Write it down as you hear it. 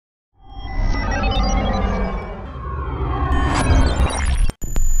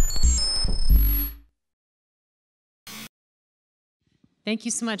Thank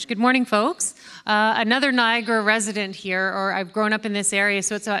you so much. Good morning, folks. Another Niagara resident here, or I've grown up in this area,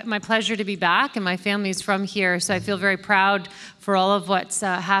 so it's my pleasure to be back, and my family's from here, so I feel very proud for all of what's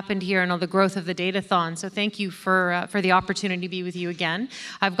happened here and all the growth of the Datathon. So thank you for the opportunity to be with you again.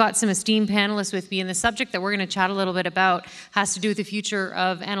 I've got some esteemed panelists with me, and the subject that we're going to chat a little bit about has to do with the future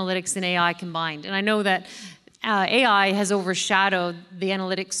of analytics and AI combined. And I know that AI has overshadowed the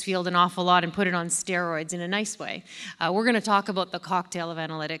analytics field an awful lot and put it on steroids in a nice way. We're going to talk about the cocktail of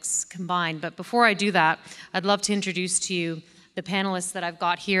analytics combined, but before I do that, I'd love to introduce to you the panelists that I've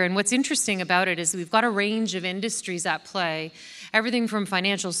got here. And what's interesting about it is we've got a range of industries at play, everything from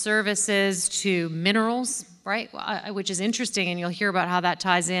financial services to minerals, right? Which is interesting, and you'll hear about how that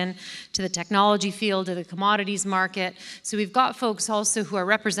ties in to the technology field, to the commodities market. So we've got folks also who are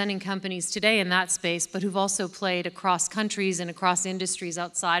representing companies today in that space, but who've also played across countries and across industries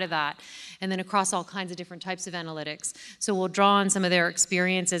outside of that, and then across all kinds of different types of analytics. So we'll draw on some of their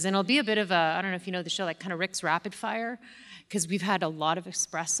experiences, and it'll be a bit of a, I don't know if you know the show, like kind of Rick's Rapid Fire, because we've had a lot of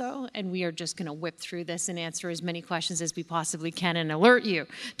espresso, and we are just going to whip through this and answer as many questions as we possibly can and alert you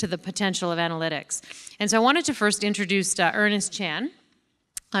to the potential of analytics. And so I wanted to first introduce Ernest Chen,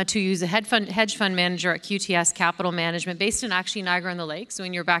 who's a hedge fund manager at QTS Capital Management, based in actually Niagara-on-the-Lake, so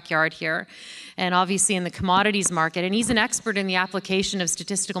in your backyard here, and obviously in the commodities market. And he's an expert in the application of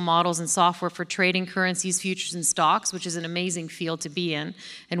statistical models and software for trading currencies, futures, and stocks, which is an amazing field to be in,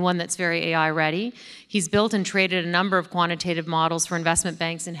 and one that's very AI-ready. He's built and traded a number of quantitative models for investment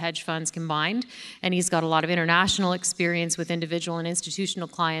banks and hedge funds combined, and he's got a lot of international experience with individual and institutional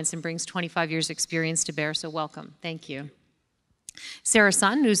clients and brings 25 years' experience to bear, so welcome. Thank you. Sarah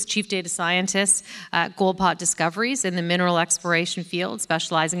Sun, who's Chief Data Scientist at Goldspot Discoveries in the mineral exploration field,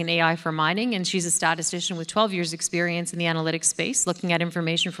 specializing in AI for mining, and she's a statistician with 12 years' experience in the analytics space, looking at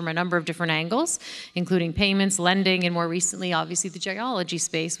information from a number of different angles, including payments, lending, and more recently, obviously, the geology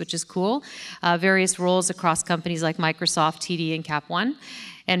space, which is cool. Various roles across companies like Microsoft, TD, and Cap One.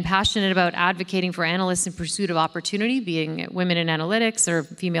 And passionate about advocating for analysts in pursuit of opportunity, being women in analytics or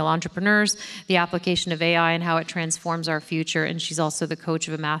female entrepreneurs, the application of AI and how it transforms our future. And she's also the coach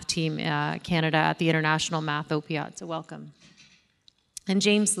of a math team Canada at the International Math Olympiad. So welcome. And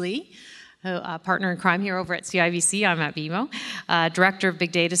James Lee, partner in crime here over at CIBC. I'm at BMO. Director of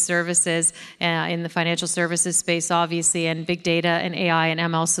Big Data Services in the financial services space, obviously, and Big Data and AI and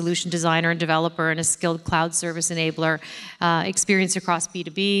ML solution designer and developer, and a skilled cloud service enabler. Experience across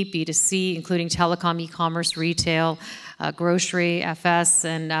B2B, B2C, including telecom, e-commerce, retail, grocery, FS,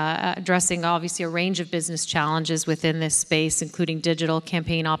 and addressing obviously a range of business challenges within this space, including digital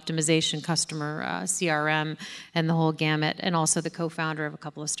campaign optimization, customer CRM, and the whole gamut, and also the co-founder of a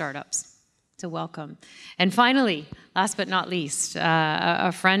couple of startups. So welcome. And finally, last but not least,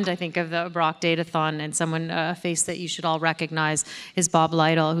 a friend, I think, of the Brock Datathon, and someone, a face that you should all recognize, is Bob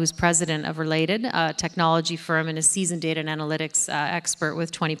Lytle, who's president of Related, a technology firm and a seasoned data and analytics expert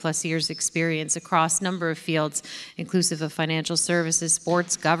with 20-plus years experience across a number of fields, inclusive of financial services,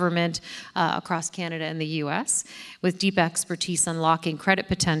 sports, government, across Canada and the U.S., with deep expertise unlocking credit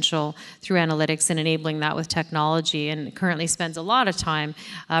potential through analytics and enabling that with technology, and currently spends a lot of time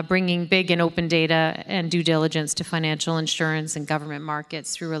bringing big and open data and due diligence to financial, insurance, and government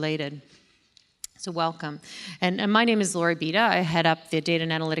markets through Related. So welcome. And my name is Bieda. I head up the Data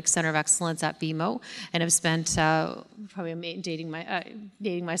and Analytics Center of Excellence at BMO, and have spent, probably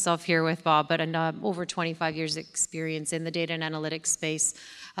dating myself here with Bob, but over 25 years experience in the data and analytics space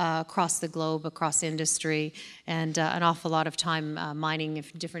across the globe, across industry, and an awful lot of time mining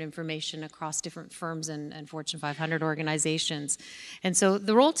different information across different firms and Fortune 500 organizations. And so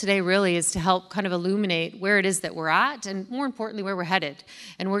the role today really is to help kind of illuminate where it is that we're at, and more importantly, where we're headed.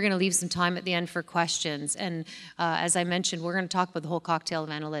 And we're going to leave some time at the end for questions. And as I mentioned, we're going to talk about the whole cocktail of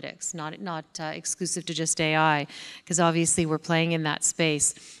analytics, not exclusive to just AI, because obviously we're playing in that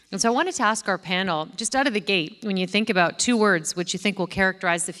space. And so I wanted to ask our panel, just out of the gate, when you think about two words which you think will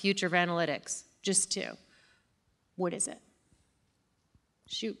characterize the future of analytics, just two, what is it?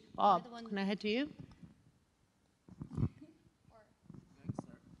 Shoot, Bob, can I head to you?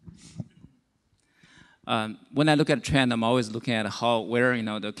 When I look at a trend, I'm always looking at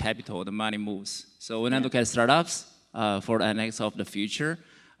where the capital, the money moves. So when I look at startups for the analytics of the future,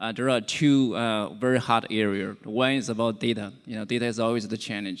 there are two very hot areas. One is about data. Data is always the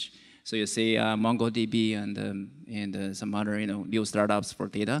challenge. So you see MongoDB and some other new startups for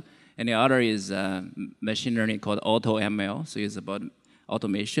data. And the other is machine learning called AutoML. So it's about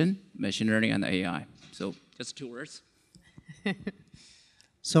automation, machine learning, and AI. So just two words.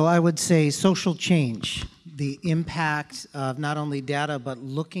 So I would say social change, the impact of not only data, but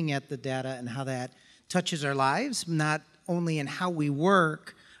looking at the data and how that touches our lives, not only in how we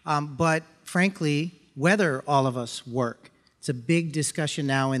work, but frankly, whether all of us work. It's a big discussion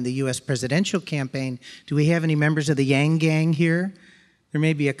now in the U.S. presidential campaign. Do we have any members of the Yang Gang here? There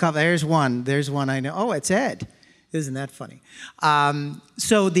may be a couple. There's one I know. Oh, it's Ed. Isn't that funny?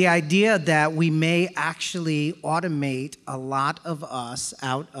 So the idea that we may actually automate a lot of us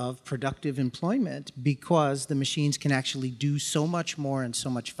out of productive employment because the machines can actually do so much more and so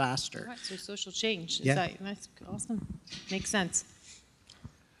much faster. Right, so social change. That's awesome. Makes sense.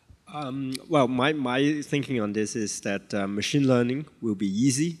 Well, my thinking on this is that machine learning will be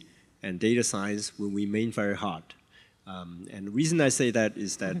easy and data science will remain very hard. And the reason I say that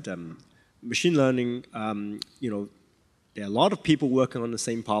is that machine learning, there are a lot of people working on the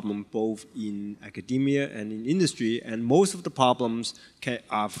same problem, both in academia and in industry, and most of the problems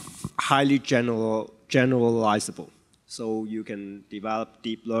are highly generalizable. So you can develop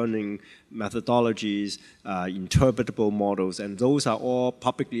deep learning methodologies, interpretable models, and those are all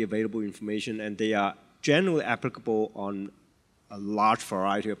publicly available information, and they are generally applicable on a large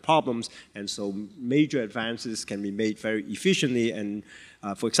variety of problems, and so major advances can be made very efficiently. And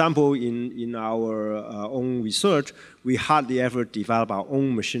for example, in our own research, we hardly ever develop our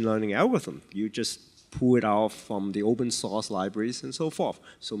own machine learning algorithm. You just pull it out from the open source libraries and so forth.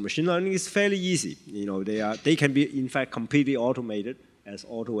 So machine learning is fairly easy. They can be in fact completely automated, as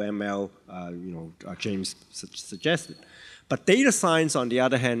AutoML, James suggested. But data science, on the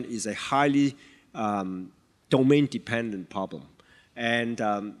other hand, is a highly domain-dependent problem. And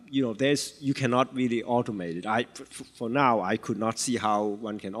you cannot really automate it. For now, I could not see how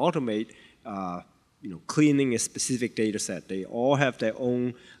one can automate cleaning a specific data set. They all have their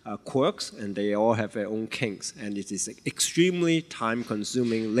own quirks, and they all have their own kinks. And it is extremely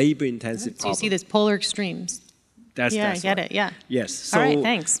time-consuming, labor-intensive problem. So you see these polar extremes. That's I get it, yeah. Yes. So, all right,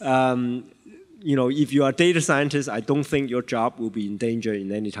 thanks. If you are a data scientist, I don't think your job will be in danger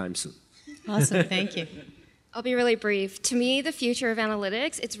in any time soon. Awesome, thank you. I'll be really brief. To me, the future of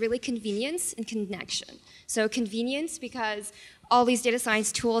analytics, it's really convenience and connection. So convenience because all these data science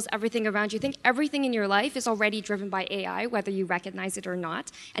tools, everything around you, think everything in your life is already driven by AI, whether you recognize it or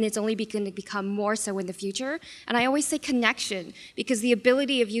not, and it's only going to become more so in the future. And I always say connection, because the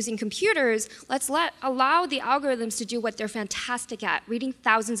ability of using computers, allow the algorithms to do what they're fantastic at, reading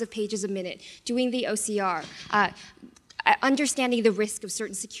thousands of pages a minute, doing the OCR, understanding the risk of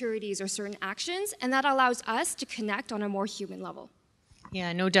certain securities or certain actions, and that allows us to connect on a more human level.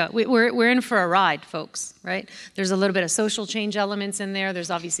 Yeah, no doubt. We're in for a ride, folks, right? There's a little bit of social change elements in there.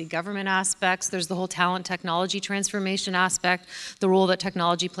 There's obviously government aspects. There's the whole talent technology transformation aspect, the role that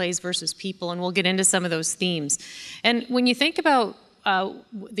technology plays versus people, and we'll get into some of those themes. And when you think about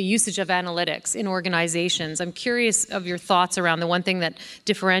the usage of analytics in organizations, I'm curious of your thoughts around the one thing that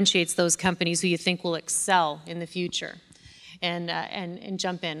differentiates those companies who you think will excel in the future. And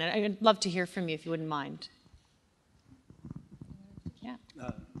jump in. And I'd love to hear from you if you wouldn't mind. Yeah.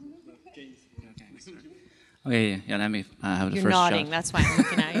 Okay, yeah, let me have the You're first nodding, shot. that's why I'm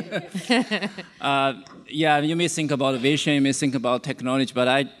looking at you. Yeah, you may think about vision, you may think about technology, but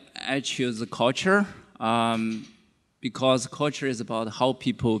I choose the culture because culture is about how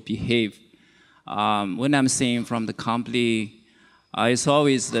people behave. When I'm seeing from the company, it's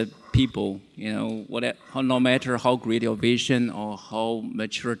always the people, no matter how great your vision or how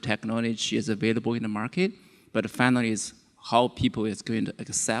mature technology is available in the market, but finally it's how people is going to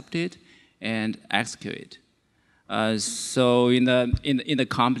accept it and execute it. So in the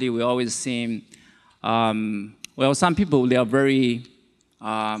company, we always see, some people, they are very,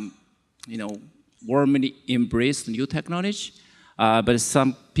 warmly embrace new technology, but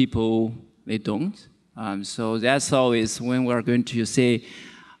some people, they don't. So that's always when we're going to say,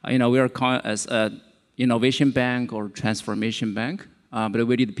 we are called as an innovation bank or transformation bank, but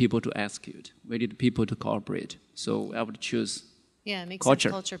we need people to execute. We need people to cooperate. So I would choose Yeah, it makes culture.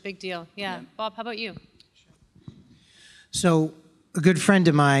 sense. Culture, big deal. Yeah. Bob, how about you? So a good friend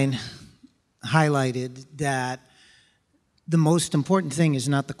of mine highlighted that the most important thing is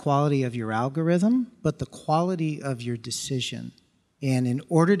not the quality of your algorithm, but the quality of your decision. And in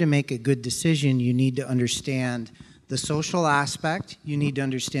order to make a good decision, you need to understand the social aspect, you need to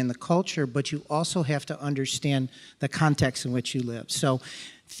understand the culture, but you also have to understand the context in which you live. So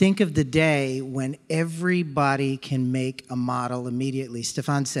think of the day when everybody can make a model immediately.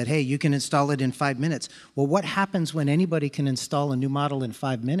 Stefan said, hey, you can install it in 5 minutes. Well, what happens when anybody can install a new model in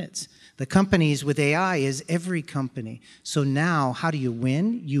 5 minutes? The companies with AI is every company. So now, how do you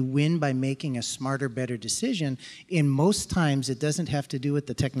win? You win by making a smarter, better decision. And most times, it doesn't have to do with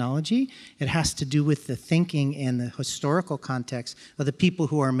the technology. It has to do with the thinking and the historical context of the people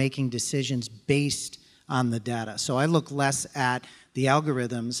who are making decisions based on the data. So I look less at the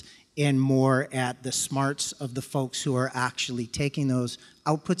algorithms and more at the smarts of the folks who are actually taking those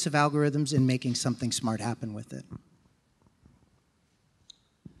outputs of algorithms and making something smart happen with it.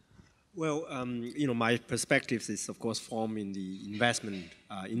 Well, my perspective is, of course, formed in the investment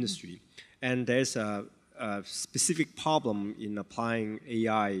industry. And there's a specific problem in applying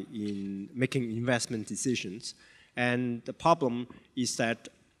AI in making investment decisions. And the problem is that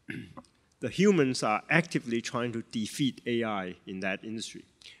the humans are actively trying to defeat AI in that industry.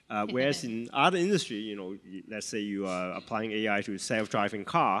 Whereas in other industry, let's say you are applying AI to a self-driving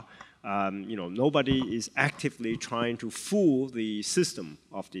car, nobody is actively trying to fool the system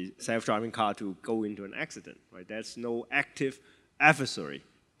of the self-driving car to go into an accident, right? There's no active adversary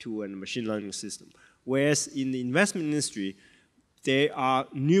to a machine learning system. Whereas in the investment industry, there are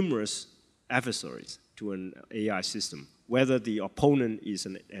numerous adversaries to an AI system. Whether the opponent is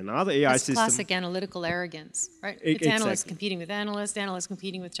another AI system. That's classic analytical arrogance, right? It's analysts competing with analysts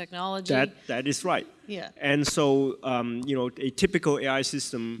competing with technology. That is right. Yeah. And so, a typical AI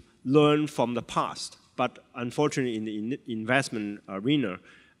system learns from the past. But unfortunately, in the investment arena,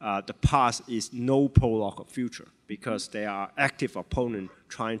 the past is no prologue of future because there are active opponents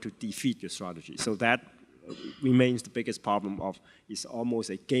trying to defeat your strategy. So that remains the biggest problem of it's almost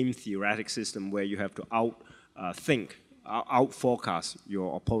a game theoretic system where you have to out-forecast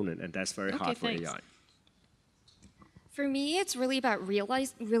your opponent, and that's very hard for AI. For me, it's really about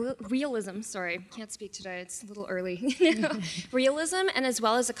realism. Sorry, can't speak today. It's a little early. Realism, and as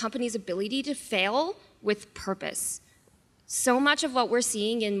well as a company's ability to fail with purpose. So much of what we're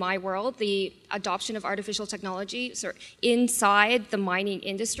seeing in my world, the adoption of artificial technology inside the mining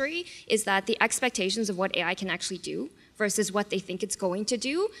industry, is that the expectations of what AI can actually do versus what they think it's going to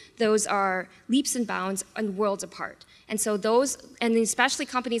do, those are leaps and bounds and worlds apart. And so and especially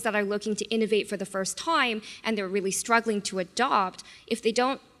companies that are looking to innovate for the first time and they're really struggling to adopt, if they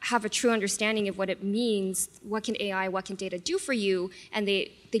don't have a true understanding of what it means, what can AI, what can data do for you, and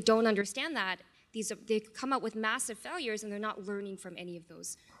they don't understand that, they come up with massive failures and they're not learning from any of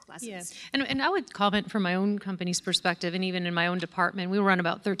those lessons. Yeah. And I would comment from my own company's perspective, and even in my own department, we run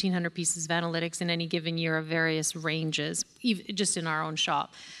about 1,300 pieces of analytics in any given year of various ranges, just in our own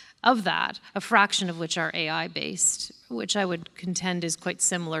shop. Of that, a fraction of which are AI-based, which I would contend is quite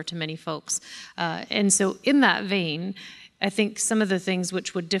similar to many folks. And so in that vein, I think some of the things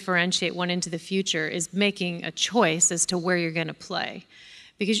which would differentiate one into the future is making a choice as to where you're going to play.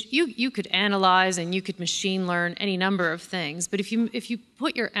 Because you could analyze and you could machine learn any number of things, but if you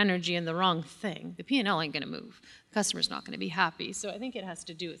put your energy in the wrong thing, the P&L ain't going to move. The customer's not going to be happy. So I think it has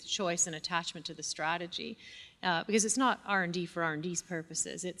to do with choice and attachment to the strategy. Because it's not R&D for R&D's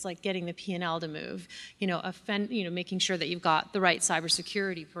purposes. It's like getting the P&L to move, making sure that you've got the right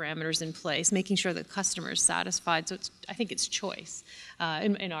cybersecurity parameters in place, making sure the customer is satisfied. So I think it's choice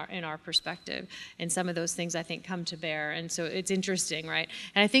in our perspective. And some of those things I think come to bear. And so it's interesting, right?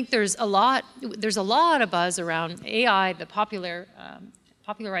 And I think there's a lot of buzz around AI, the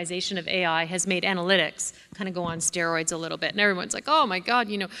popularization of AI has made analytics kind of go on steroids a little bit. And everyone's like, oh my God,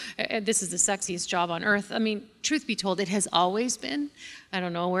 this is the sexiest job on earth. I mean, truth be told, it has always been. I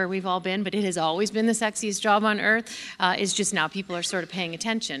don't know where we've all been, but it has always been the sexiest job on earth. It's just now people are sort of paying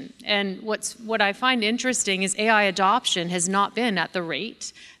attention. And what I find interesting is AI adoption has not been at the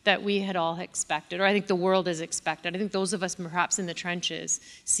rate that we had all expected, or I think the world has expected. I think those of us perhaps in the trenches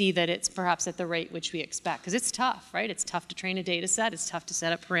see that it's perhaps at the rate which we expect, because it's tough, right? It's tough to train a data set. It's tough to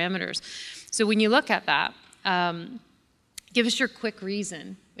set up parameters. So when you look at that, give us your quick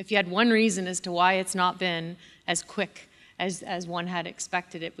reason. If you had one reason as to why it's not been as quick as one had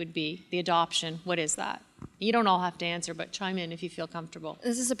expected it would be, the adoption, what is that? You don't all have to answer, but chime in if you feel comfortable.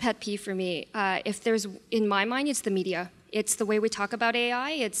 This is a pet peeve for me. In my mind, it's the media. It's the way we talk about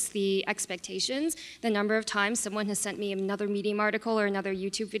AI. It's the expectations. The number of times someone has sent me another Medium article or another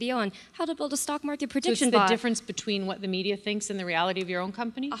YouTube video on how to build a stock market prediction bot. So it's the difference between what the media thinks and the reality of your own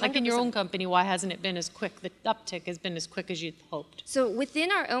company? 100%. Like in your own company, why hasn't it been as quick? The uptick has been as quick as you'd hoped. So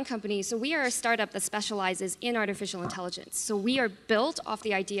within our own company, we are a startup that specializes in artificial intelligence. So we are built off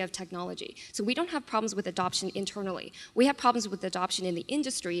the idea of technology. So we don't have problems with adoption internally. We have problems with adoption in the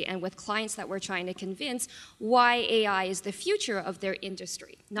industry and with clients that we're trying to convince why AI is the future of their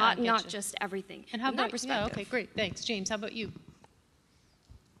industry, not just everything. And how about perspective? Okay, great, thanks. James, how about you?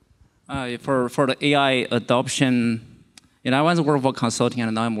 For the AI adoption, I once worked for consulting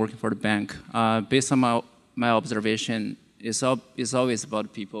and now I'm working for the bank. Based on my observation, it's always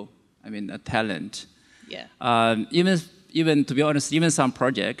about people. I mean, talent. Yeah. Even to be honest, even some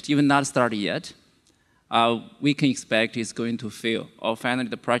project, even not started yet, we can expect it's going to fail. Or finally,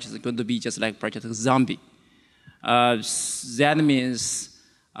 the project is going to be just like Project Zombie. That means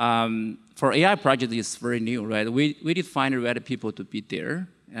for AI project, it's very new, right? We did find the right people to be there,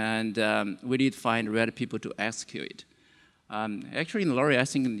 and we did find the right people to execute it. Actually, Laurie, I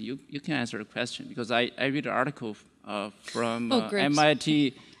think you can answer the question, because I read an article from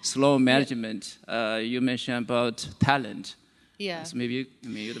MIT Sloan Management. You mentioned about talent. Yeah. So maybe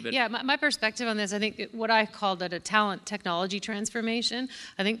a bit. Yeah, my perspective on this, I think what I called it a talent technology transformation.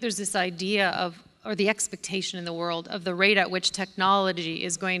 I think there's this idea of, or the expectation in the world of the rate at which technology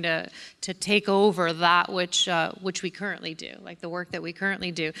is going to take over that which we currently do, like the work that we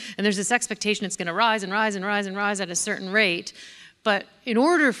currently do. And there's this expectation it's going to rise and rise and rise and rise at a certain rate. But in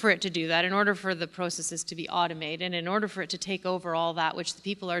order for it to do that, in order for the processes to be automated, and in order for it to take over all that which the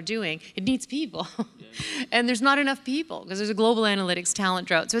people are doing, it needs people. Yeah. And there's not enough people, because there's a global analytics talent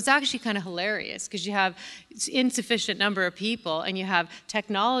drought. So it's actually kind of hilarious, because you have insufficient number of people, and you have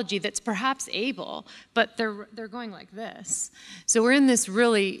technology that's perhaps able, but they're going like this. So we're in this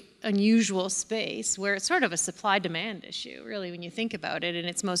really unusual space where it's sort of a supply-demand issue, really, when you think about it in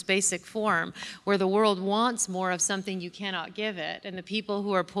its most basic form, where the world wants more of something you cannot give it, and the people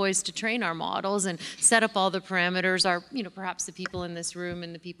who are poised to train our models and set up all the parameters are, perhaps the people in this room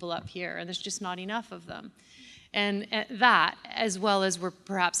and the people up here, and there's just not enough of them. And that, as well as we're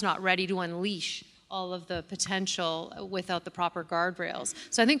perhaps not ready to unleash all of the potential without the proper guardrails.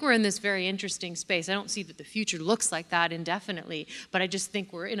 So I think we're in this very interesting space. I don't see that the future looks like that indefinitely, but I just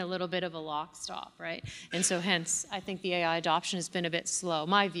think we're in a little bit of a lock stop, right? And so hence, I think the AI adoption has been a bit slow.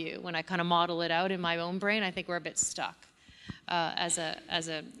 My view, when I kind of model it out in my own brain, I think we're a bit stuck as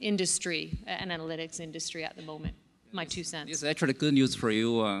a industry, an analytics industry at the moment. My 2 cents. It's actually good news for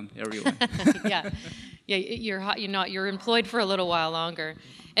you, everyone. Yeah, you're employed for a little while longer.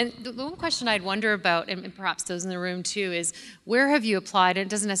 And the one question I'd wonder about, and perhaps those in the room too, is where have you applied, and it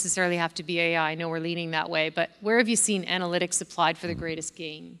doesn't necessarily have to be AI, I know we're leaning that way, but where have you seen analytics applied for the greatest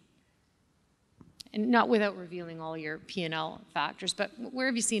gain? And not without revealing all your P&L factors, but where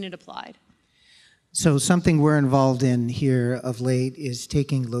have you seen it applied? So something we're involved in here of late is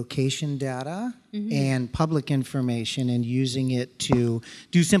taking location data and public information and using it to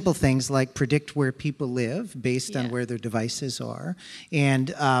do simple things like predict where people live based on where their devices are,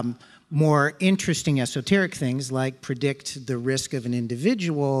 and more interesting esoteric things like predict the risk of an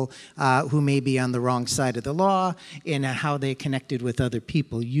individual who may be on the wrong side of the law and how they connected with other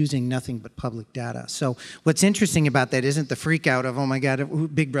people using nothing but public data. So what's interesting about that isn't the freak out of, oh my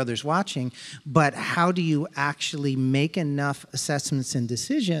God, Big Brother's watching, but how do you actually make enough assessments and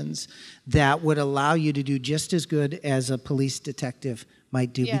decisions that would allow you to do just as good as a police detective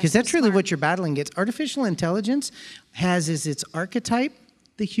might do? Because that's really what you're battling against. Artificial intelligence has as its archetype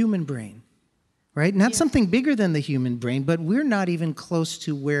the human brain, right? Not something bigger than the human brain, but we're not even close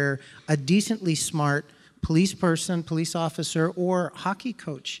to where a decently smart police person, police officer, or hockey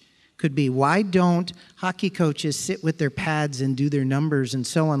coach could be. Why don't hockey coaches sit with their pads and do their numbers and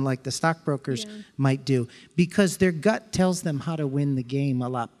so on like the stockbrokers might do? Because their gut tells them how to win the game a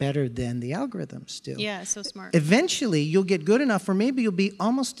lot better than the algorithms do. Yeah, so smart. Eventually, you'll get good enough, or maybe you'll be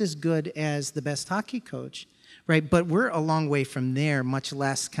almost as good as the best hockey coach, right? But we're a long way from there, much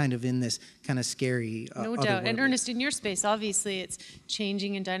less kind of in this kind of scary No doubt. And Ernest, in your space, obviously it's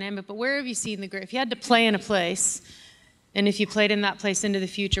changing and dynamic, but where have you seen the if you had to play in a place, and if you played in that place into the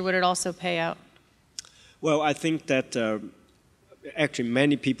future, would it also pay out? Well, I think that actually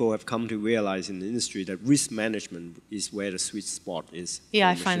many people have come to realize in the industry that risk management is where the sweet spot is. Yeah,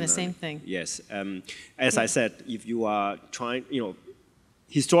 I find the same thing. Yes. As I said, if you are trying,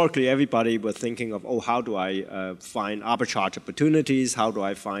 historically, everybody was thinking of, how do I find arbitrage opportunities? How do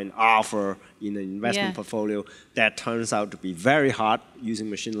I find alpha in an investment portfolio? That turns out to be very hard using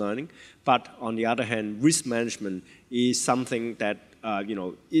machine learning. But on the other hand, risk management is something that,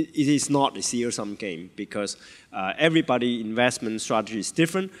 it is not a zero-sum game, because everybody investment strategy is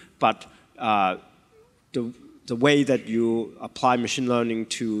different, but the way that you apply machine learning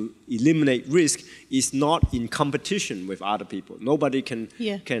to eliminate risk is not in competition with other people. Nobody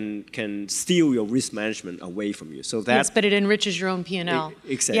can steal your risk management away from you. So that but it enriches your own P&L.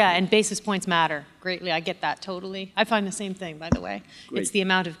 Exactly. Yeah, and basis points matter greatly. I get that totally. I find the same thing, by the way. Great. It's the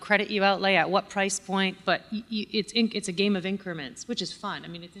amount of credit you outlay at what price point, but it's a game of increments, which is fun. I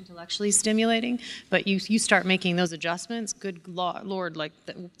mean, it's intellectually stimulating, but you start making those adjustments, good Lord, like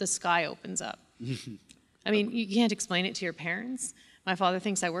the sky opens up. I mean, you can't explain it to your parents. My father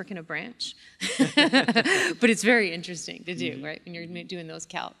thinks I work in a branch. But it's very interesting to do, right, when you're doing those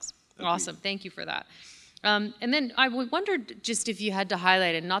calcs. Awesome. Thank you for that. And then I wondered just if you had to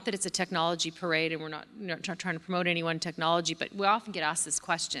highlight, and not that it's a technology parade and we're not trying to promote any one technology, but we often get asked this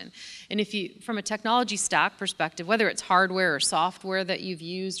question. And if you, from a technology stack perspective, whether it's hardware or software that you've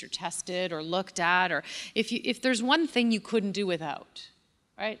used or tested or looked at, or if there's one thing you couldn't do without,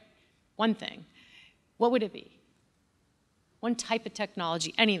 right? One thing, what would it be? One type of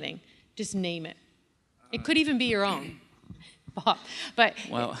technology, anything, just name it. It could even be your own. Bob. But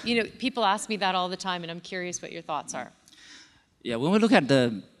well, you know, people ask me that all the time, and I'm curious what your thoughts are. Yeah, when we look at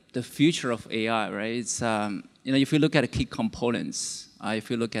the future of AI, right? It's you know, if you look at key components, if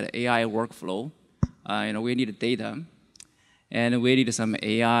you look at AI workflow, you know, we need data, and we need some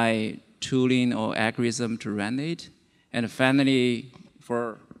AI tooling or algorithm to run it, and finally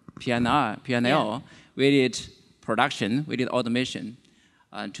for P&L, we need production, we need automation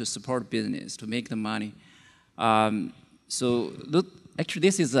to support business, to make the money. So look, actually,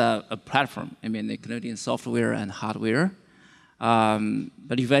 this is a platform. I mean, including software and hardware.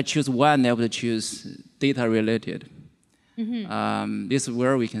 But if I choose one, I would choose data-related. Mm-hmm. This is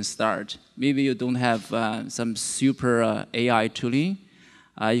where we can start. Maybe you don't have some super AI tooling.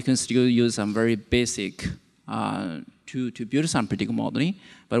 You can still use some very basic to build some predictive modeling.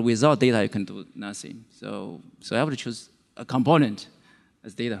 But without data, you can do nothing. So I would choose a component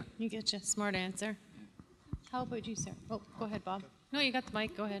as data. You get you. Smart answer. How about you, sir? Oh, go ahead, Bob. No, you got the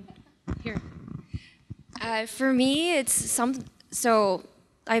mic. Go ahead. Here. For me, it's so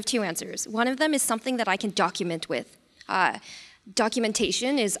I have two answers. One of them is something that I can document with.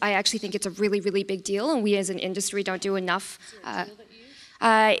 Documentation is, I actually think it's a really, really big deal, and we as an industry don't do enough.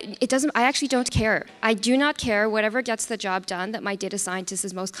 It doesn't. I actually don't care. I do not care whatever gets the job done that my data scientist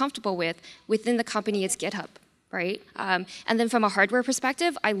is most comfortable with. Within the company, it's GitHub. Right? And then from a hardware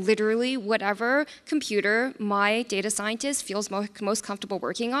perspective, I literally, whatever computer my data scientist feels most comfortable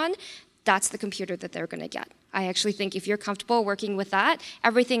working on, that's the computer that they're going to get. I actually think if you're comfortable working with that,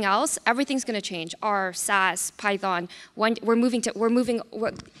 everything else, everything's going to change. R, SAS, Python, everything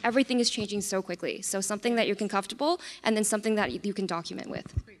is changing so quickly. So something that you can comfortable, and then something that you can document with.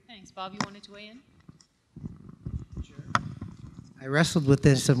 Great, thanks. Bob, you wanted to weigh in? I wrestled with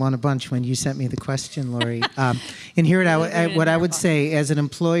this one a bunch when you sent me the question, Lori. And here, what I would say, as an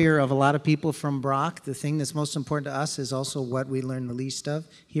employer of a lot of people from Brock, the thing that's most important to us is also what we learn the least of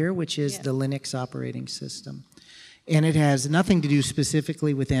here, which is the Linux operating system. And it has nothing to do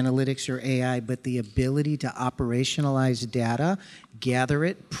specifically with analytics or AI, but the ability to operationalize data, gather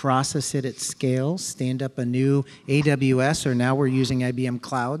it, process it at scale, stand up a new AWS, or now we're using IBM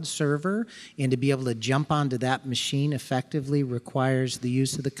Cloud server, and to be able to jump onto that machine effectively requires the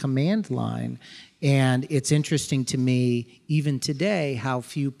use of the command line. And it's interesting to me, even today, how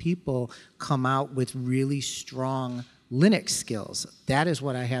few people come out with really strong Linux skills. That is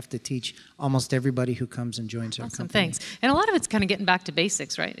what I have to teach almost everybody who comes and joins our company. Thanks. And a lot of it's kind of getting back to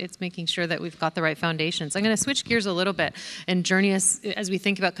basics, right? It's making sure that we've got the right foundations. I'm going to switch gears a little bit and journey us as we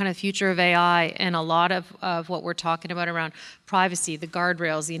think about kind of future of AI and a lot of what we're talking about around privacy, the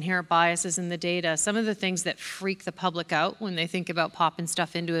guardrails, the inherent biases in the data, some of the things that freak the public out when they think about popping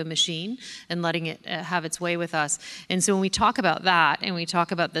stuff into a machine and letting it have its way with us. And so when we talk about that and we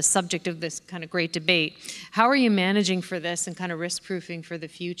talk about the subject of this kind of great debate, how are you managing for this and kind of risk-proofing for the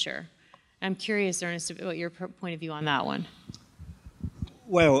future? I'm curious, Ernest, about your point of view on that one.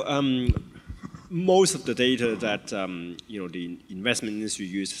 Well, most of the data that you know, the investment industry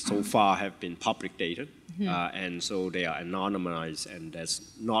used so far have been public data, and so they are anonymized, and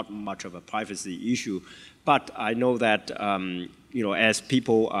there's not much of a privacy issue. But I know that you know, as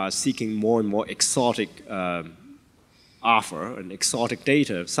people are seeking more and more exotic offer and exotic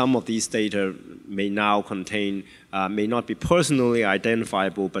data, some of these data may now contain, may not be personally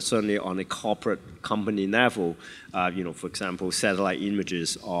identifiable, but certainly on a corporate company level. You know, for example, satellite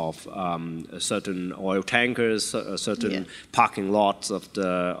images of certain oil tankers, certain parking lots of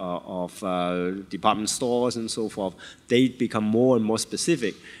the department stores and so forth. They become more and more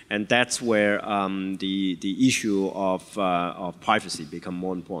specific, and that's where the issue of privacy become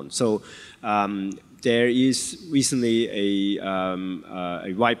more important. So. There is recently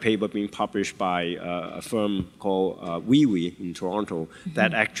a white paper being published by a firm called WeWe in Toronto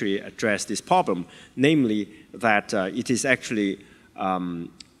that actually addressed this problem, namely that it is actually,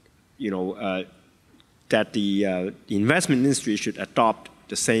 you know, that the investment industry should adopt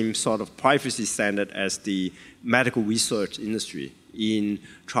the same sort of privacy standard as the medical research industry in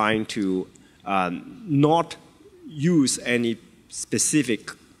trying to not use any specific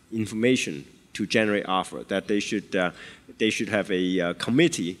information to generate offer, that they should have a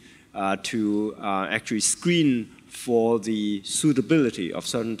committee to actually screen for the suitability of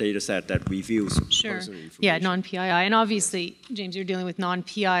certain data set that reveals Sure. personal information. Yeah, non-PII. And obviously, James, you're dealing with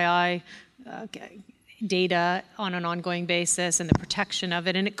non-PII data on an ongoing basis and the protection of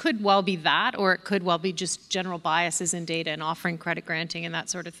it. And it could well be that, or it could well be just general biases in data and offering credit granting and that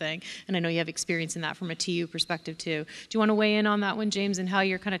sort of thing. And I know you have experience in that from a TU perspective too. Do you want to weigh in on that one, James, and how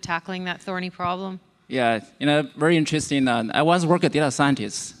you're kind of tackling that thorny problem? Yeah, very interesting. I once worked as a data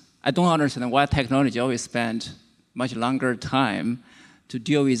scientist. I don't understand why technology always spend much longer time to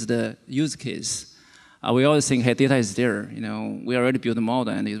deal with the use case. We always think, hey, data is there. We already built a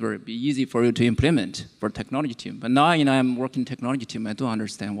model, and it will be easy for you to implement for technology team. But now, I'm working technology team. I don't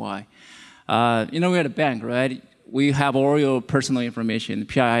understand why. We're at a bank, right? We have all your personal information,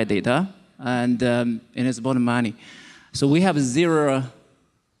 PII data, and it's about money. So we have zero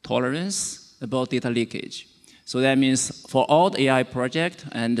tolerance about data leakage. So that means for all the AI project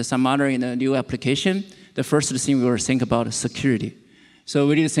and some other new application, the first thing we will think about is security. So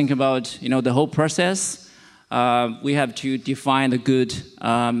we need to think about the whole process. We have to define the good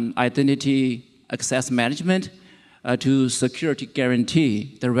identity access management to security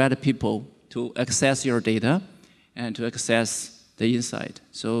guarantee the right people to access your data and to access the insight.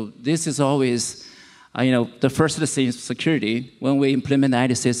 So this is always the first thing is security when we implement the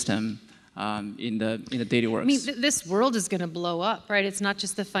IT system. In the daily works. I mean, this world is going to blow up, right? It's not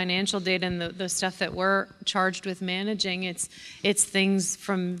just the financial data and the stuff that we're charged with managing. It's things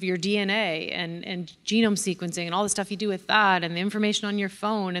from your DNA and genome sequencing and all the stuff you do with that, and the information on your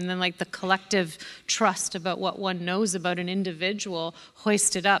phone, and then like the collective trust about what one knows about an individual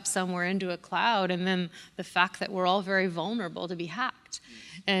hoisted up somewhere into a cloud, and then the fact that we're all very vulnerable to be hacked,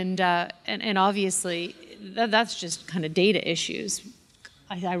 and obviously that's just kind of data issues.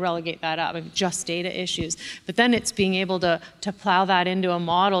 I relegate that up, just data issues. But then it's being able to plow that into a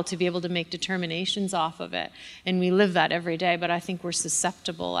model to be able to make determinations off of it. And we live that every day, but I think we're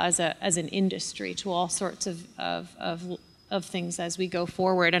susceptible as an industry to all sorts of things as we go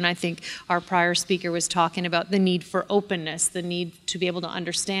forward. And I think our prior speaker was talking about the need for openness, the need to be able to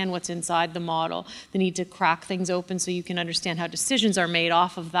understand what's inside the model, the need to crack things open so you can understand how decisions are made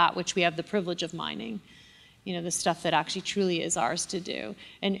off of that which we have the privilege of mining. The stuff that actually truly is ours to do.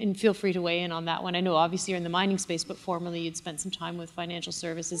 And feel free to weigh in on that one. I know obviously you're in the mining space, but formerly you'd spent some time with financial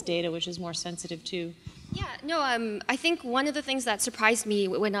services data, which is more sensitive too. Yeah, no, I think one of the things that surprised me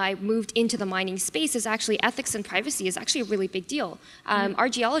when I moved into the mining space is actually ethics and privacy is actually a really big deal. Our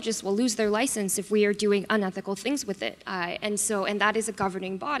geologists will lose their license if we are doing unethical things with it. And that is a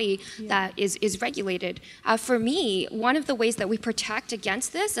governing body that is regulated. For me, one of the ways that we protect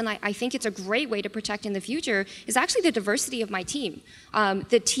against this, and I think it's a great way to protect in the future, is actually the diversity of my team.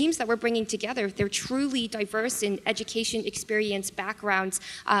 The teams that we're bringing together, they're truly diverse in education, experience, backgrounds,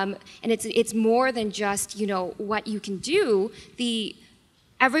 and it's more than just what you can do.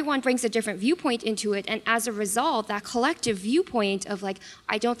 Everyone brings a different viewpoint into it, and as a result, that collective viewpoint of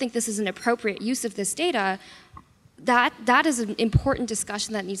I don't think this is an appropriate use of this data, that is an important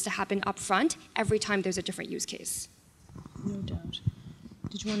discussion that needs to happen up front every time there's a different use case. No doubt.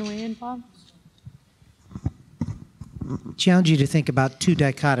 Did you want to weigh in, Bob? Challenge you to think about two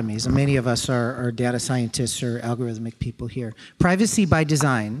dichotomies, and many of us are data scientists or algorithmic people here. Privacy by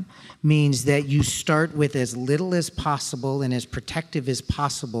design means that you start with as little as possible and as protective as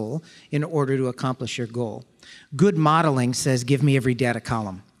possible in order to accomplish your goal. Good modeling says, give me every data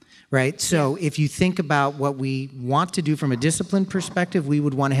column, right? So if you think about what we want to do from a discipline perspective, we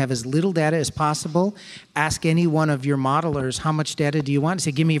would want to have as little data as possible. Ask any one of your modelers, how much data do you want?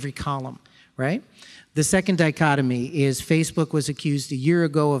 Say, give me every column, right? The second dichotomy is Facebook was accused a year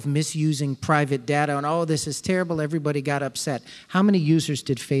ago of misusing private data, and oh, this is terrible, everybody got upset. How many users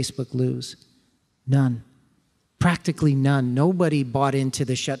did Facebook lose? None. Practically none. Nobody bought into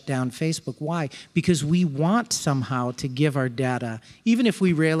the shutdown Facebook. Why? Because we want somehow to give our data, even if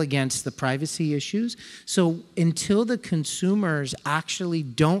we rail against the privacy issues. So until the consumers actually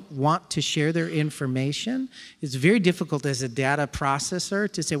don't want to share their information, it's very difficult as a data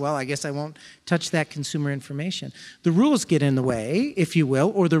processor to say, well, I guess I won't touch that consumer information. The rules get in the way, if you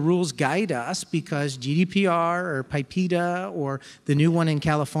will, or the rules guide us because GDPR or PIPEDA or the new one in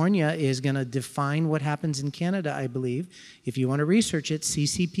California is going to define what happens in Canada, I believe. If you want to research it,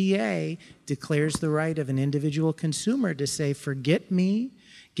 CCPA declares the right of an individual consumer to say, forget me,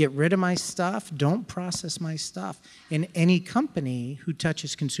 get rid of my stuff, don't process my stuff. And any company who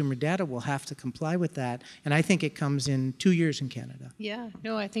touches consumer data will have to comply with that. And I think it comes in 2 years in Canada. Yeah,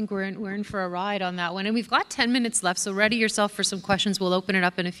 no, I think we're in for a ride on that one. And we've got 10 minutes left, so ready yourself for some questions. We'll open it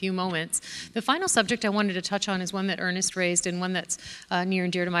up in a few moments. The final subject I wanted to touch on is one that Ernest raised and one that's near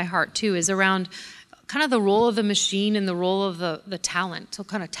and dear to my heart too, is around kind of the role of the machine and the role of the talent, so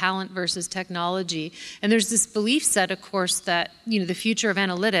kind of talent versus technology. And there's this belief set, of course, that the future of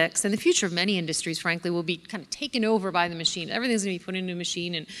analytics and the future of many industries, frankly, will be kind of taken over by the machine. Everything's going to be put into a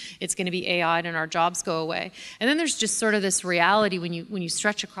machine, and it's going to be AI'd, and our jobs go away. And then there's just sort of this reality when you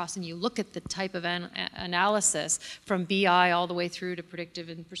stretch across and you look at the type of analysis from BI all the way through to predictive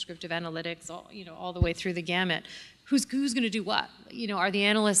and prescriptive analytics, all the way through the gamut. Who's going to do what? Are the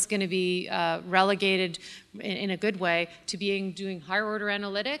analysts going to be relegated in a good way to doing higher order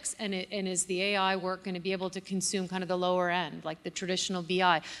analytics, and is the AI work going to be able to consume kind of the lower end, like the traditional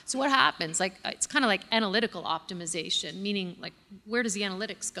BI? So what happens? It's kind of like analytical optimization, meaning where does the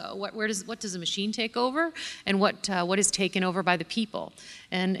analytics go? What does the machine take over, and what is taken over by the people,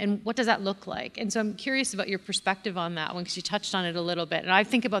 and what does that look like? And so I'm curious about your perspective on that one, because you touched on it a little bit, and I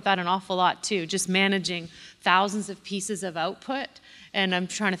think about that an awful lot too, just managing thousands of pieces of output. And I'm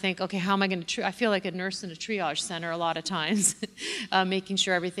trying to think, okay, how am I going to, I feel like a nurse in a triage center a lot of times, making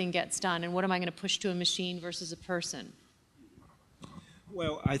sure everything gets done. And what am I going to push to a machine versus a person?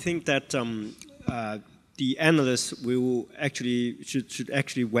 Well, I think that the analysts should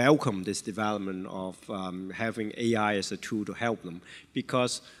actually welcome this development of having AI as a tool to help them,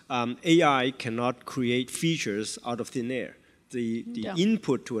 because AI cannot create features out of thin air. The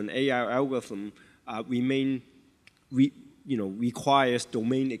input to an AI algorithm requires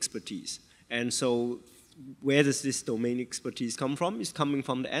domain expertise. And so where does this domain expertise come from? It's coming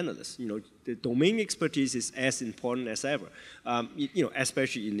from the analysts. The domain expertise is as important as ever,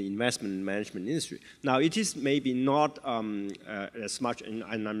 especially in the investment and management industry. Now, it is maybe not as much, and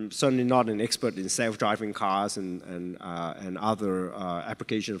I'm certainly not an expert in self-driving cars and other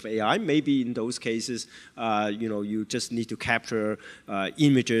applications of AI. Maybe in those cases, you just need to capture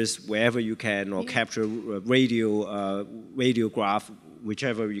images wherever you can, or capture radiograph,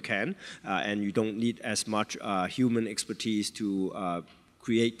 whichever you can, and you don't need as much human expertise to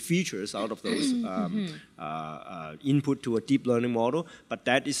create features out of those input to a deep learning model. But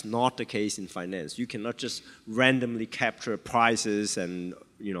that is not the case in finance. You cannot just randomly capture prices and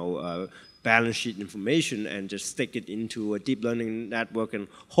balance sheet information and just stick it into a deep learning network and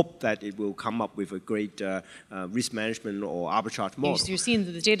hope that it will come up with a great risk management or arbitrage model. So you're seeing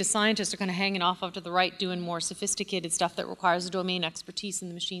that the data scientists are kind of hanging off to the right, doing more sophisticated stuff that requires domain expertise,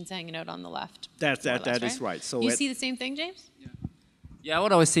 and the machine's hanging out on the left. That is right. So you see the same thing, James? Yeah,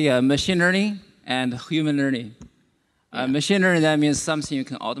 what I would say, machine learning and human learning. Machine learning, that means something you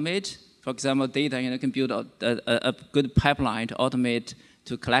can automate. For example, data, you can build a good pipeline to automate,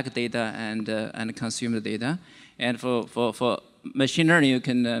 to collect data and consume the data. And for machine learning, you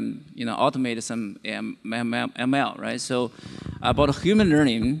can automate some ML, right? So about human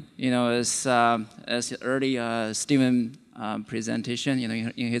learning, as early Stephen presentation,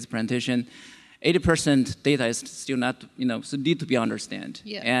 in his presentation, 80% data is still not, so need to be understood.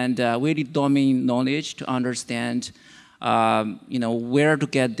 Yeah. And we need domain knowledge to understand, where to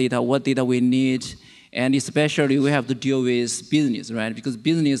get data, what data we need. And especially we have to deal with business, right? Because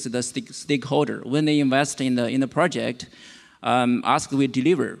business is the stakeholder. When they invest in the project, we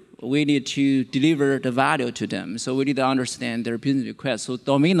deliver. We need to deliver the value to them. So we need to understand their business requests. So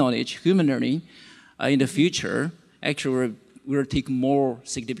domain knowledge, human learning, in the future, actually will take more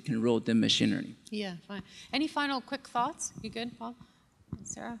significant role than machine learning. Yeah, fine. Any final quick thoughts? You good, Paul?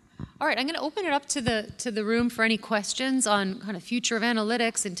 Sarah? All right, I'm going to open it up to the room for any questions on kind of future of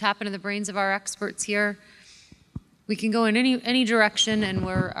analytics and tap into the brains of our experts here. We can go in any direction, and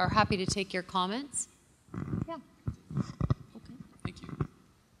we're happy to take your comments. Yeah. Okay. Thank you.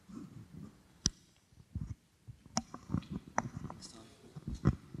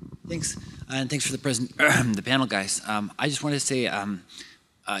 Thanks, and thanks for the panel, guys. I just wanted to say,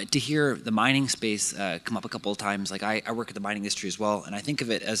 to hear the mining space come up a couple of times, like I work at the mining industry as well, and I think of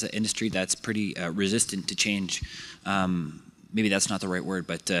it as an industry that's pretty resistant to change. Maybe that's not the right word,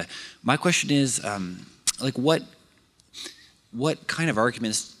 but my question is, like what kind of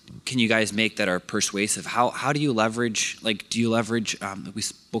arguments can you guys make that are persuasive? How do you leverage, we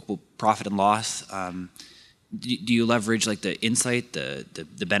spoke about profit and loss, do you leverage like the insight,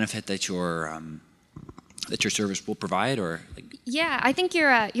 the benefit that your service will provide, or like? Yeah, I think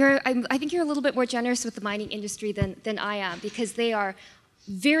I think you're a little bit more generous with the mining industry than I am, because they are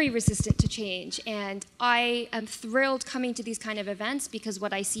very resistant to change. And I am thrilled coming to these kind of events, because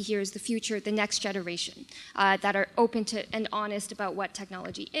what I see here is the future, the next generation that are open to and honest about what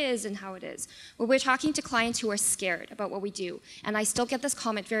technology is and how it is. Well, we're talking to clients who are scared about what we do. And I still get this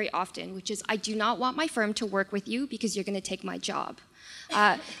comment very often, which is, I do not want my firm to work with you because you're going to take my job.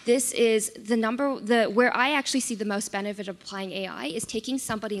 This is where I actually see the most benefit of applying AI is taking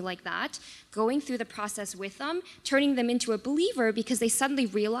somebody like that, going through the process with them, turning them into a believer because they suddenly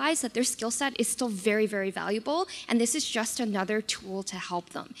realize that their skill set is still very, very valuable, and this is just another tool to help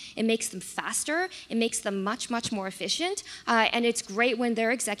them. It makes them faster, it makes them much, much more efficient, and it's great when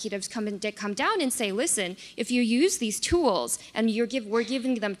their executives come down and say, listen, if you use these tools and we're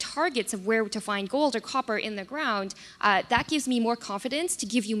giving them targets of where to find gold or copper in the ground, that gives me more confidence to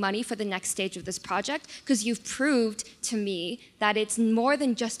give you money for the next stage of this project because you've proved to me that it's more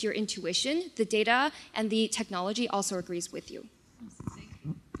than just your intuition. The data and the technology also agrees with you.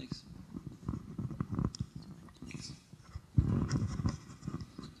 Thanks.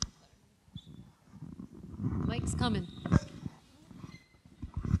 Mike's coming.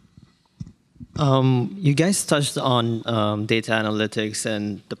 You guys touched on data analytics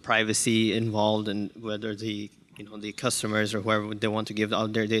and the privacy involved and whether the customers or whoever they want to give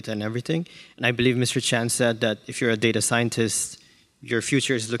out their data and everything. And I believe Mr. Chen said that if you're a data scientist, your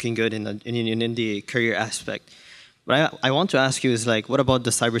future is looking good in the career aspect. But I want to ask you is like, what about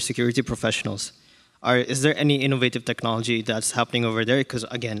the cybersecurity professionals? Is there any innovative technology that's happening over there? Because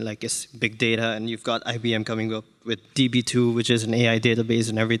again, like it's big data and you've got IBM coming up with DB2, which is an AI database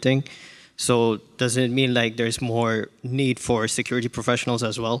and everything. So does it mean like there's more need for security professionals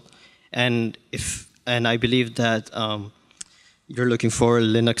as well? And I believe that you're looking for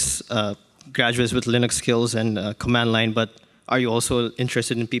Linux graduates with Linux skills and command line, but are you also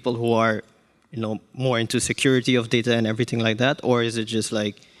interested in people who are, more into security of data and everything like that, or is it just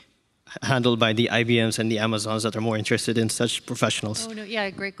like handled by the IBMs and the Amazons that are more interested in such professionals? Oh no, yeah,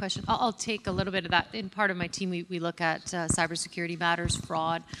 great question. I'll take a little bit of that. In part of my team, we look at cybersecurity matters,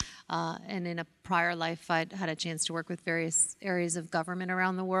 fraud, and in a prior life, I'd had a chance to work with various areas of government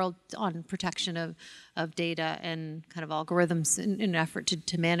around the world on protection of data and kind of algorithms in an effort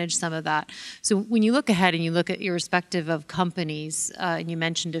to manage some of that. So when you look ahead and you look at irrespective of companies, and you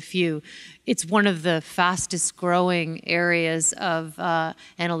mentioned a few, it's one of the fastest growing areas of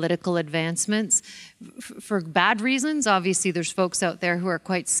analytical advancements. For bad reasons, obviously there's folks out there who are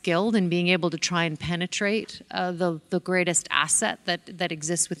quite skilled in being able to try and penetrate the greatest asset that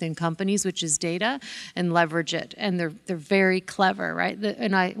exists within companies, which is data, and leverage it. And they're very clever, right?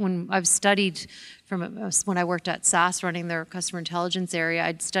 When I've studied when I worked at SAS running their customer intelligence area,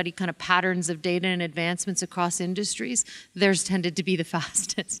 I'd study kind of patterns of data and advancements across industries. Theirs tended to be the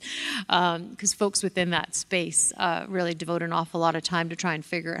fastest because folks within that space really devote an awful lot of time to try and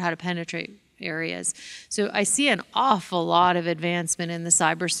figure out how to penetrate areas. So I see an awful lot of advancement in the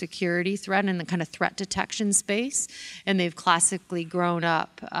cybersecurity threat and the kind of threat detection space, and they've classically grown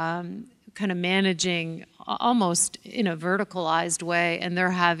up kind of managing almost in a verticalized way, and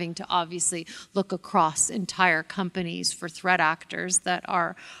they're having to obviously look across entire companies for threat actors that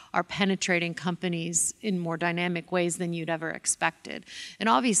are penetrating companies in more dynamic ways than you'd ever expected. And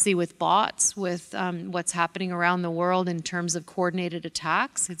obviously with bots, with what's happening around the world in terms of coordinated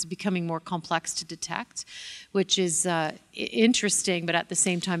attacks, it's becoming more complex to detect, which is interesting, but at the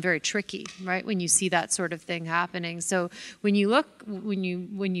same time very tricky, right? When you see that sort of thing happening. So when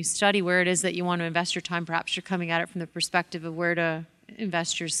you study where it is that you want to invest your time, perhaps you're coming at it from the perspective of where to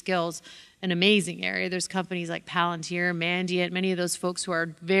invest your skills. An amazing area. There's companies like Palantir, Mandiant, many of those folks who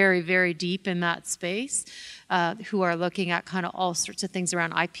are very, very deep in that space, who are looking at kind of all sorts of things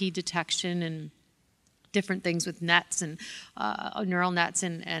around IP detection and different things with nets and neural nets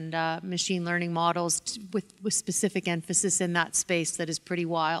and machine learning models with specific emphasis in that space that is pretty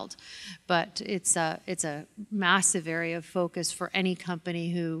wild. But it's a massive area of focus for any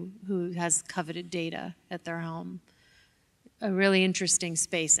company who has coveted data at their helm. A really interesting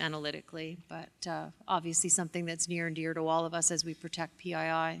space analytically, but obviously something that's near and dear to all of us as we protect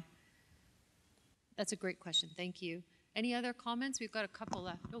PII. That's a great question. Thank you. Any other comments? We've got a couple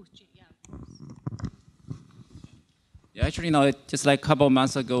left. Oh, yeah, of course. Yeah, actually, just like a couple of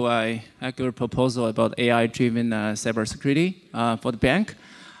months ago, I got a proposal about AI-driven cybersecurity for the bank.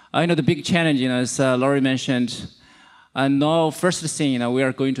 The big challenge, as Laurie mentioned, now first thing, we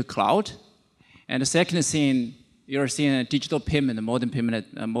are going to cloud, and the second thing, you're seeing a digital payment, modern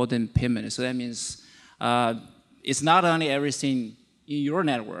payment. So that means it's not only everything in your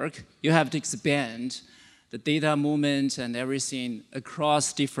network. You have to expand the data movement and everything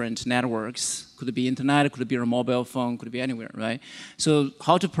across different networks. Could be internet, could be your mobile phone, could be anywhere, right? So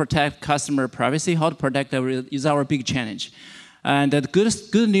how to protect customer privacy, how to protect is our big challenge. And the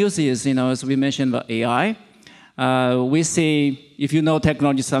good news is, as we mentioned about AI, we see, if you know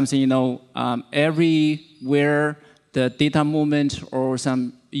technology something, everywhere the data movement or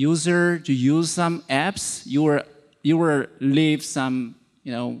some user to use some apps, you are will leave some,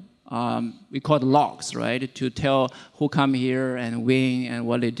 we call it logs, right, to tell who come here and when and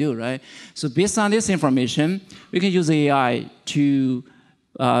what they do, right? So based on this information, we can use AI to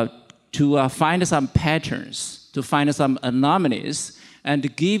find some patterns, to find some anomalies, and to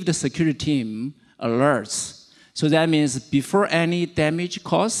give the security team alerts. So that means before any damage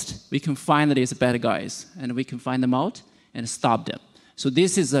caused, we can find these bad guys, and we can find them out and stop them. So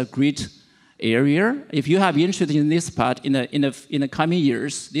this is a great area. If you have interest in this part in the coming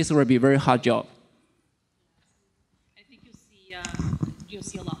years, this will be a very hard job. I think you'll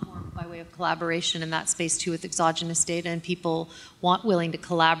see a lot more by way of collaboration in that space too with exogenous data, and people willing to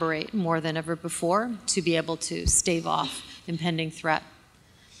collaborate more than ever before to be able to stave off impending threat.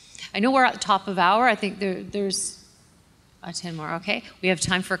 I know we're at the top of hour. I think there's 10 more. Okay, we have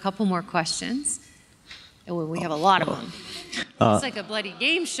time for a couple more questions. Oh, we have a lot of them. It's like a bloody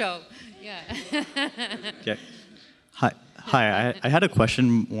game show. Yeah. Okay. Hi. I had a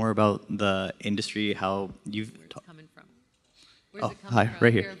question more about the industry, how you've... Where's it coming from? Where's it coming from?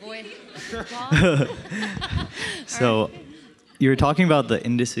 Right here. So you were talking about the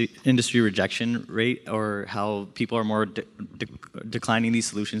industry rejection rate, or how people are more declining these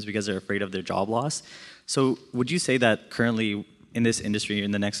solutions because they're afraid of their job loss. So would you say that currently in this industry, in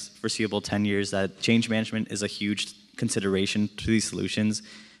the next foreseeable 10 years, that change management is a huge consideration to these solutions,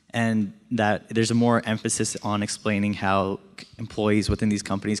 and that there's a more emphasis on explaining how employees within these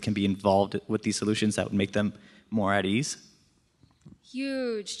companies can be involved with these solutions that would make them more at ease?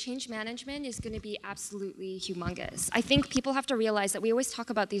 Huge. Change management is going to be absolutely humongous. I think people have to realize that we always talk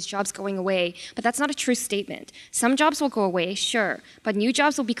about these jobs going away, but that's not a true statement. Some jobs will go away, sure, but new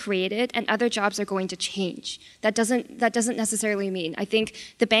jobs will be created and other jobs are going to change. That doesn't necessarily mean. I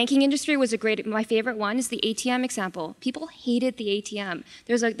think the banking industry was my favorite one is the ATM example. People hated the ATM.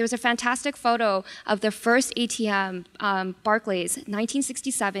 There's a fantastic photo of the first ATM, Barclays,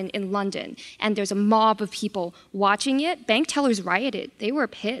 1967 in London, and there's a mob of people watching it. Bank tellers rioted. They were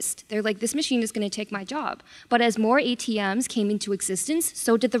pissed. They're like, this machine is going to take my job. But as more ATMs came into existence,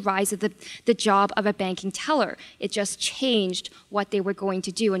 so did the rise of the job of a banking teller. It just changed what they were going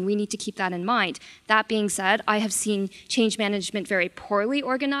to do, and we need to keep that in mind. That being said, I have seen change management very poorly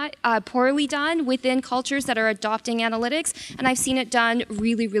done within cultures that are adopting analytics, and I've seen it done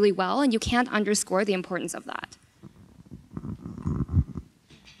really, really well, and you can't underscore the importance of that.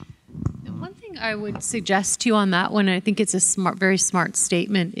 One thing I would suggest to you on that one, and I think it's a very smart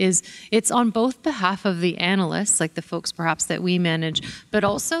statement, is it's on both behalf of the analysts, like the folks perhaps that we manage, but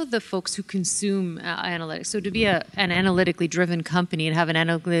also the folks who consume analytics. So to be an analytically driven company and have an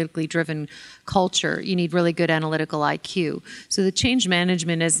analytically driven culture, you need really good analytical IQ. So the change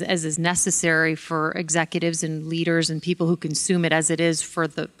management as is necessary for executives and leaders and people who consume it as it is for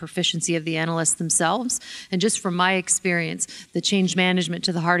the proficiency of the analysts themselves. And just from my experience, the change management,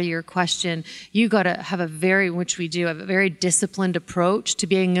 to the heart of your question, you got to have a very disciplined approach to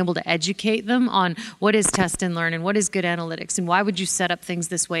being able to educate them on what is test and learn and what is good analytics and why would you set up things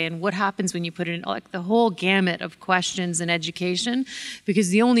this way and what happens when you put in like the whole gamut of questions and education, because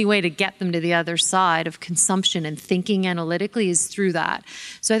the only way to get them to the other side of consumption and thinking analytically is through that.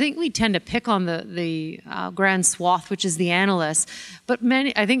 So I think we tend to pick on the grand swath, which is the analysts, but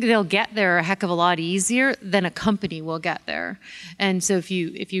I think they'll get there a heck of a lot easier than a company will get there. And so if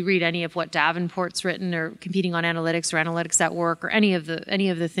you read any of what Davenport's written or Competing on Analytics or Analytics at Work or any of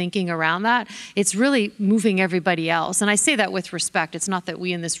the thinking around that, it's really moving everybody else. And I say that with respect. It's not that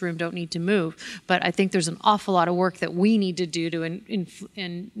we in this room don't need to move, but I think there's an awful lot of work that we need to do to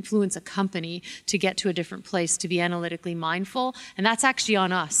influence a company to get to a different place, to be analytically mindful. And that's actually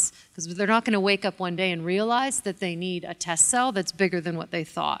on us, because they're not going to wake up one day and realize that they need a test cell that's bigger than what they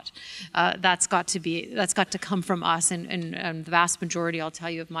thought. That's got to come from us. And the vast majority, I'll tell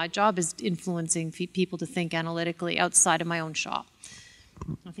you, of my job is influencing people to think analytically outside of my own shop.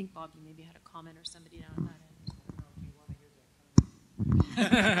 I think Bob, you maybe had a comment or somebody down that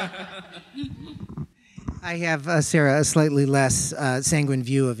end. I have, Sarah, a slightly less sanguine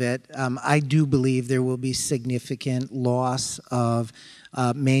view of it. I do believe there will be significant loss of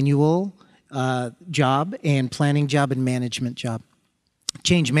manual job and planning job and management job.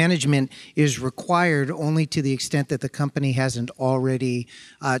 Change management is required only to the extent that the company hasn't already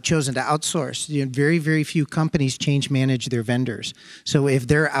chosen to outsource. Very, very few companies change manage their vendors. So if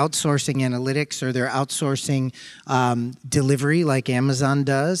they're outsourcing analytics or they're outsourcing delivery like Amazon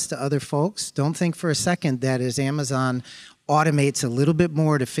does to other folks, don't think for a second that as Amazon automates a little bit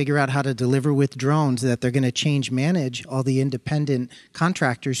more to figure out how to deliver with drones, that they're going to manage all the independent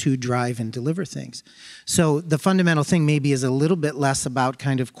contractors who drive and deliver things. So the fundamental thing maybe is a little bit less about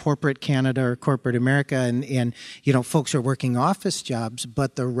kind of corporate Canada or corporate America and you know, folks are working office jobs,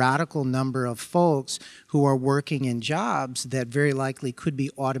 but the radical number of folks who are working in jobs that very likely could be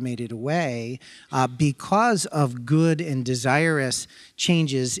automated away because of good and desirous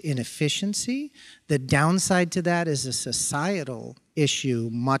changes in efficiency. The downside to that is a societal issue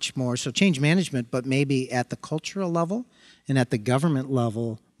much more, so change management, but maybe at the cultural level and at the government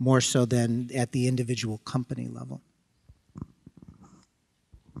level more so than at the individual company level.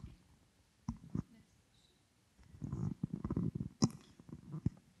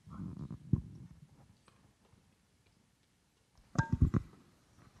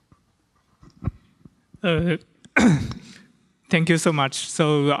 Thank you so much.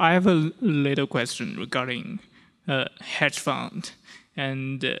 So I have a little question regarding hedge fund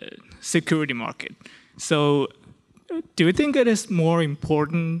and security market. So do you think it is more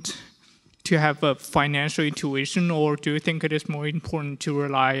important to have a financial intuition, or do you think it is more important to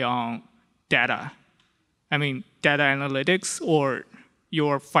rely on data? I mean, data analytics or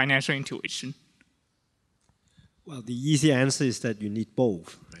your financial intuition? Well, the easy answer is that you need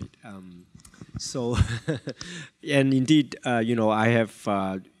both, right? So, and indeed, you know, I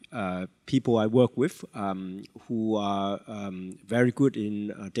have people I work with who are very good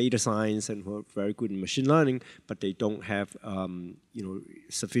in data science and who are very good in machine learning, but they don't have, you know,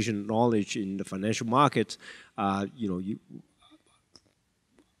 sufficient knowledge in the financial markets. You know,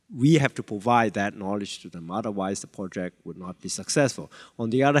 we have to provide that knowledge to them, otherwise the project would not be successful. On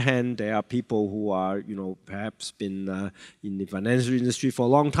the other hand, there are people who are, you know, perhaps been in the financial industry for a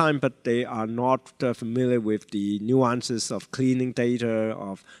long time, but they are not familiar with the nuances of cleaning data,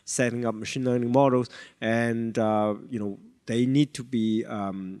 of setting up machine learning models, and, you know, they need to be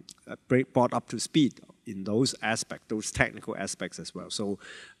brought up to speed in those aspects, those technical aspects as well. So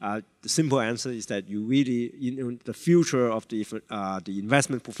the simple answer is that you really, you know, the future of the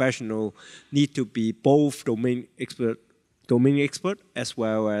investment professional need to be both domain expert as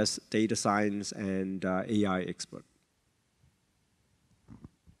well as data science and AI expert.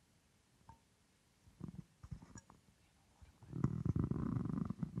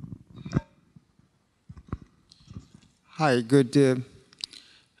 Hi, good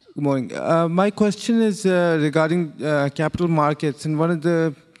morning. My question is regarding capital markets, and one of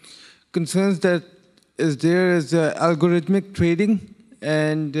the concerns that is there is algorithmic trading,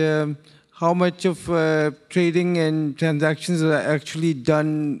 and how much of trading and transactions are actually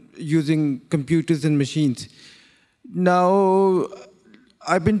done using computers and machines. Now,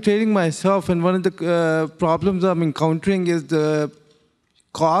 I've been trading myself, and one of the problems I'm encountering is the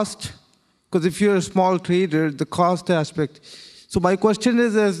cost, because if you're a small trader, the cost aspect. So my question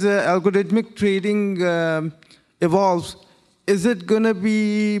is, as algorithmic trading evolves, is it going to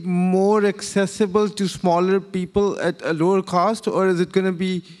be more accessible to smaller people at a lower cost, or is it going to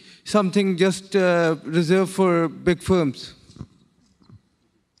be something just reserved for big firms?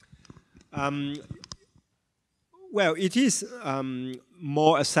 Well, it is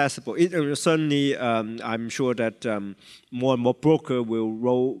more accessible. Certainly, I'm sure that more and more brokers will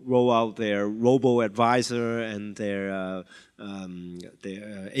roll out their robo-advisor and their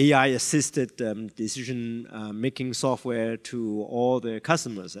AI-assisted decision-making software to all their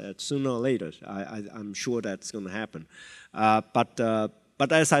customers sooner or later. I'm sure that's going to happen.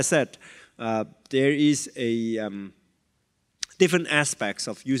 But as I said, there is a different aspects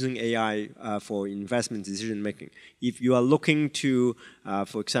of using AI for investment decision-making. If you are looking to,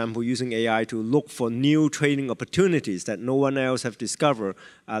 for example, using AI to look for new trading opportunities that no one else have discovered,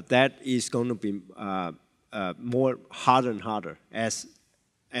 that is going to be more harder and harder as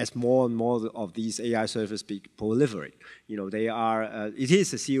more and more of these AI services proliferate. You know, they are, it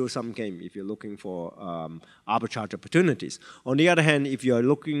is a zero-sum game if you're looking for arbitrage opportunities. On the other hand, if you're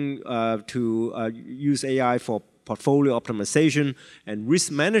looking to use AI for portfolio optimization and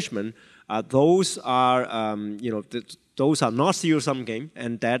risk management, those are, you know, those are not zero-sum game,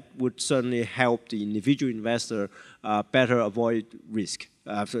 and that would certainly help the individual investor better avoid risk.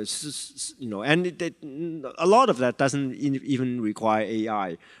 So it's just, you know, and a lot of that doesn't even require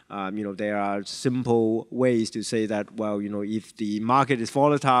AI. You know, there are simple ways to say that, well, you know, if the market is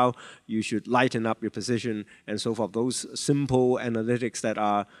volatile, you should lighten up your position and so forth. Those simple analytics that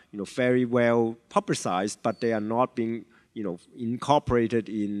are, you know, very well publicized, but they are not being, you know, incorporated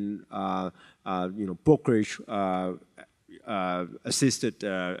in, you know, brokerage assisted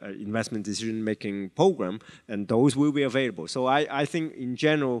investment decision-making program, and those will be available. So I think in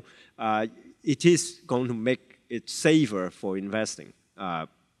general, it is going to make it's safer for investing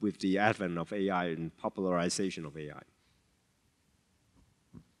with the advent of AI and popularization of AI.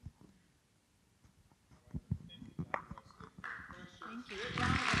 Thank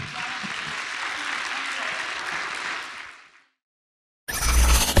you.